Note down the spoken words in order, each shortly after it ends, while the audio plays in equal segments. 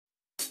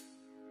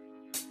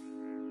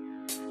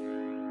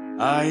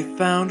I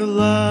found a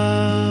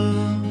love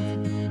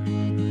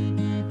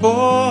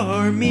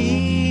for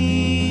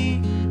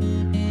me.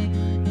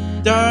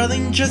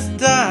 Darling, just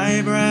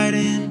dive right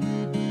in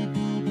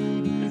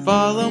and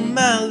follow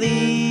my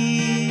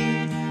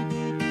lead.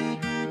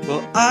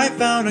 Well, I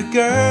found a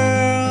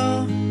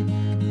girl,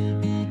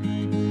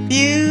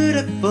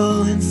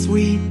 beautiful and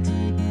sweet.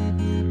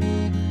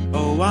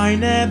 Oh, I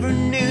never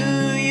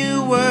knew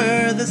you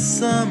were the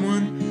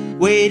someone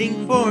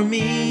waiting for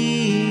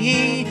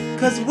me.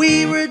 'Cause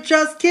we were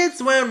just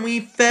kids when we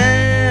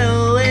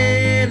fell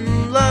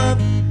in love,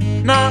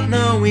 not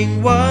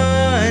knowing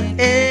what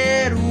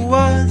it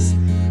was.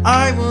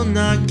 I will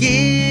not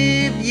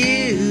give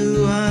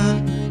you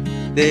up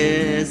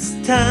this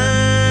time,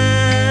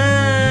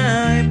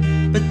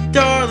 but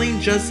darling,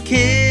 just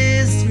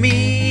kiss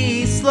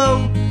me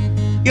slow.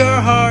 Your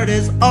heart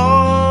is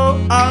all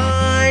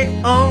I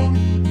own,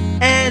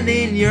 and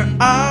in your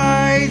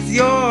eyes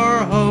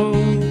you're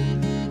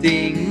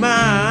holding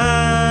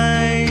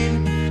mine.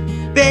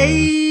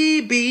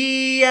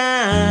 Baby,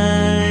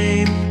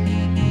 I'm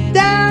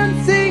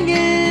dancing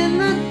in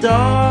the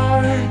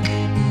dark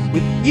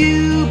with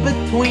you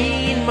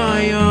between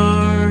my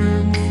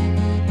arms,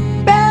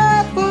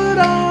 barefoot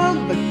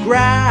on the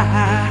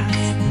grass,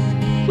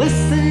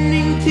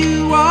 listening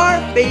to our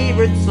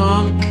favorite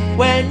song.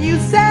 When you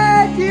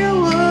said you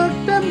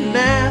looked a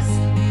mess,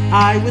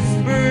 I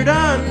whispered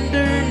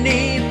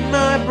underneath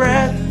my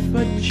breath,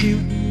 but you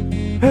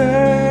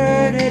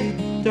heard it.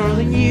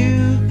 Darling,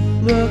 you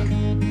look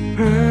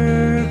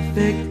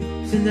perfect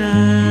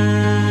tonight.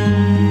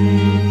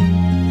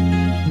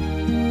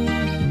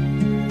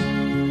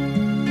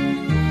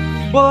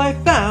 Well, I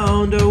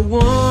found a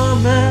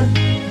woman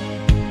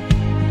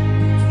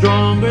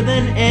stronger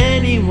than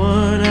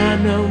anyone I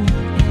know.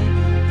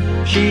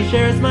 She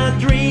shares my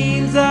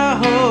dreams. I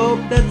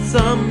hope that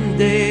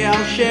someday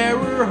I'll share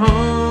her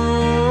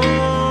home.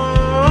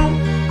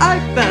 I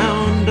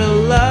found a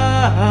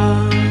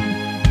love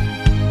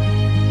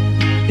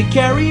to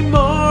carry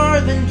more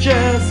than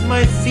just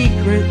my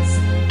secrets,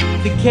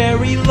 to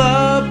carry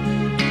love,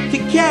 to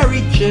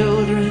carry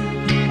children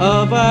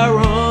of our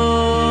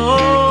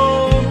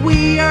own.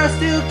 We are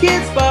still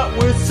kids, but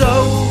we're so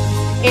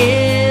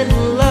in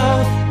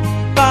love,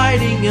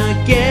 fighting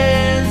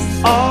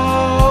against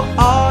all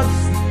odds.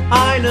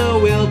 I know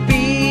we'll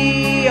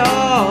be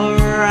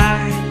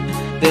alright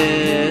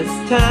this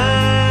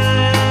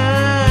time,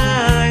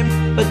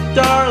 but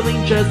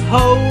darling, just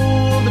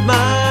hold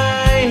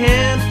my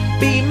hand.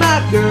 Be my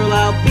girl,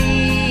 I'll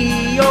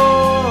be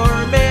your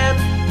man.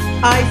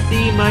 I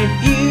see my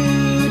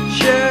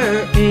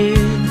future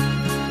in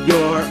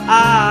your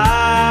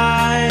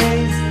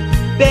eyes.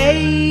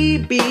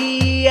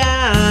 Baby,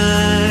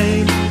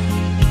 I'm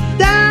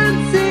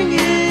dancing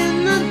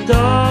in the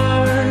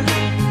dark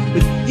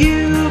with you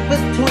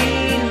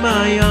between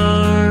my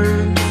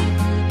arms,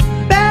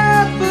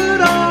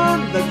 barefoot on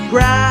the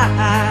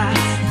grass,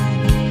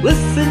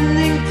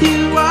 listening to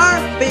our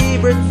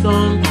favorite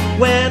song.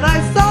 When I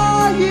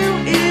saw you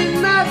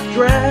in that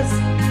dress,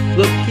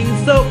 looking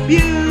so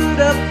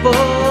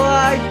beautiful,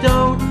 I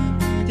don't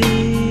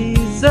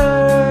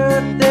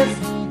deserve this.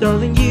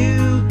 Darling,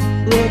 you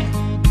look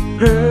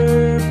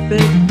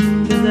perfect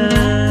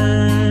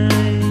tonight.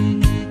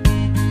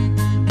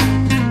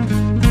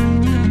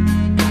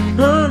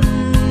 Oh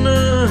no.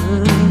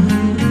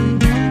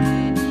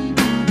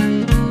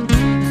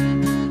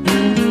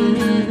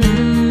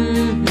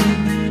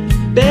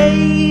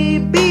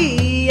 Baby,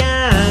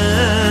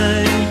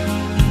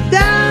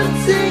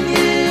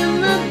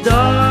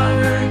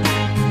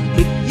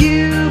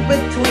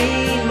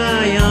 between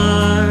my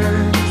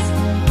arms,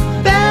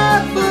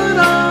 barefoot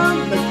on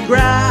the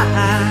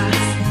grass,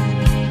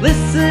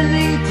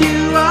 listening to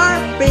our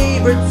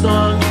favorite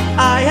song.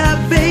 I have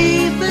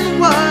faith in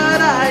what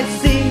I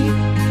see.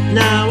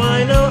 Now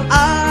I know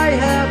I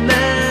have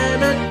met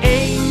an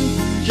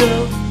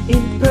angel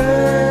in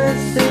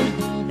person,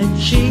 and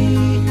she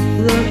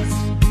looks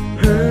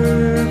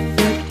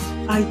perfect.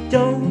 I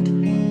don't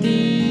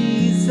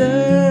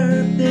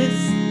deserve this.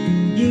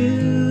 You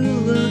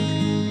look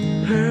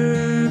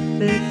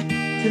perfect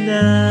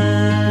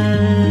tonight.